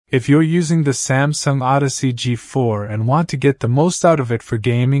If you're using the Samsung Odyssey G4 and want to get the most out of it for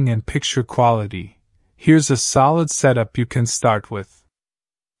gaming and picture quality, here's a solid setup you can start with.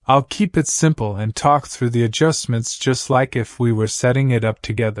 I'll keep it simple and talk through the adjustments just like if we were setting it up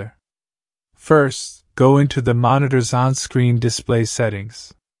together. First, go into the monitor's on-screen display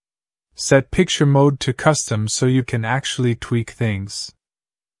settings. Set picture mode to custom so you can actually tweak things.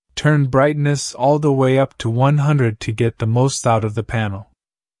 Turn brightness all the way up to 100 to get the most out of the panel.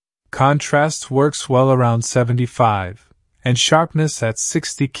 Contrast works well around 75, and sharpness at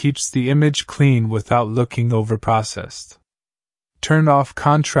 60 keeps the image clean without looking overprocessed. Turn off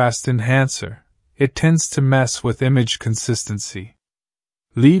Contrast Enhancer, it tends to mess with image consistency.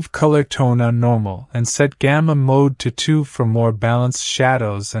 Leave color tone on normal and set gamma mode to 2 for more balanced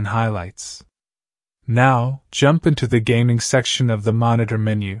shadows and highlights. Now, jump into the gaming section of the monitor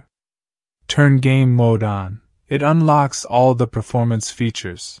menu. Turn game mode on, it unlocks all the performance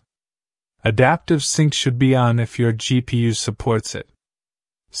features. Adaptive sync should be on if your GPU supports it.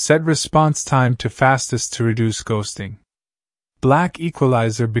 Set response time to fastest to reduce ghosting. Black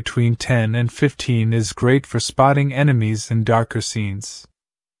equalizer between 10 and 15 is great for spotting enemies in darker scenes.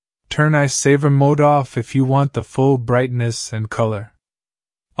 Turn Eye Saver mode off if you want the full brightness and color.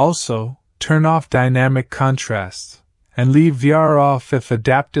 Also, turn off dynamic contrast, and leave VR off if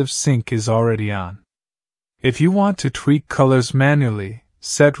adaptive sync is already on. If you want to tweak colors manually,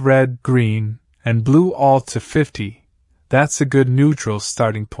 set red, green, and blue all to 50, that's a good neutral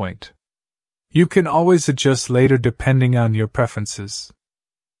starting point. You can always adjust later depending on your preferences.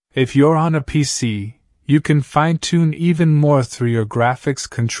 If you're on a PC, you can fine-tune even more through your graphics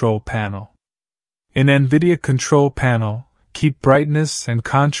control panel. In NVIDIA Control Panel, keep brightness and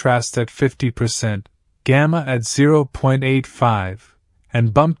contrast at 50%, gamma at 0.85,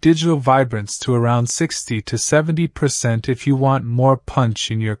 and bump digital vibrance to around 60 to 70% if you want more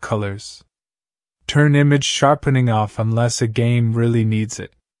punch in your colors. Turn image sharpening off unless a game really needs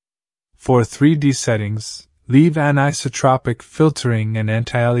it. For 3D settings, leave anisotropic filtering and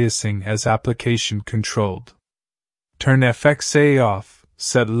anti-aliasing as application controlled. Turn FXA off,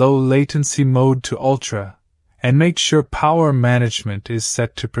 set low latency mode to ultra, and make sure power management is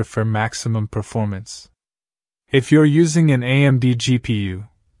set to prefer maximum performance. If you're using an AMD GPU,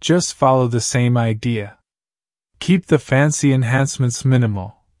 just follow the same idea. Keep the fancy enhancements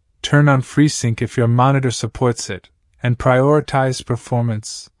minimal, turn on FreeSync if your monitor supports it, and prioritize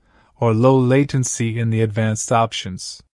performance or low latency in the advanced options.